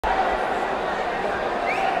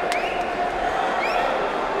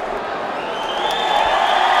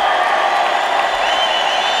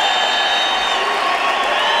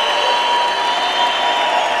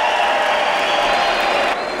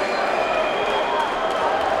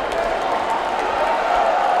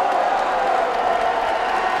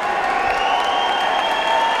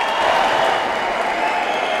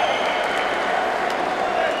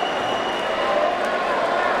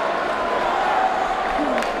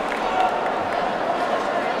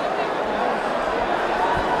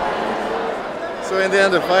in the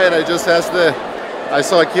end of the fight, I just asked I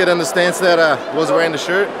saw a kid in the stands that was wearing the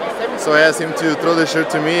shirt, so I asked him to throw the shirt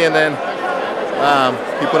to me, and then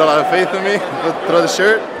he put a lot of faith in me, throw the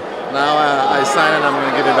shirt. Now I sign and I'm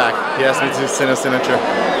going to give it back. He asked me to send a signature.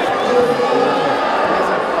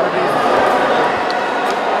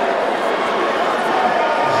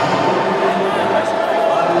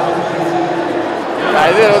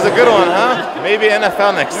 I did, it was a good one, huh? Maybe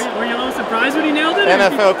NFL next. Were you a little surprised when he nailed it?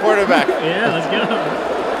 NFL quarterback. Yeah, let's go.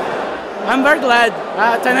 I'm very glad.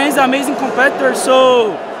 Tainan is an amazing competitor,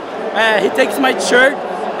 so he takes my shirt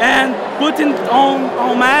and put it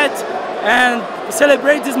on mat and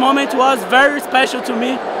celebrate this moment was very special to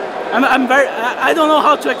me. I don't know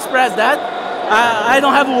how to express that. I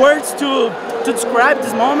don't have words to describe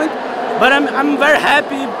this moment, but I'm very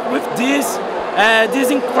happy with this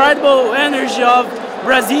incredible energy of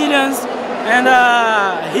Brazilians, and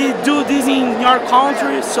he do this in your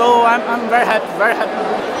country, so I'm very happy, very happy.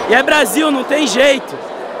 E é Brasil, não tem jeito.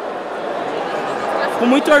 Com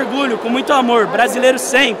muito orgulho, com muito amor, brasileiro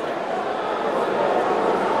sempre.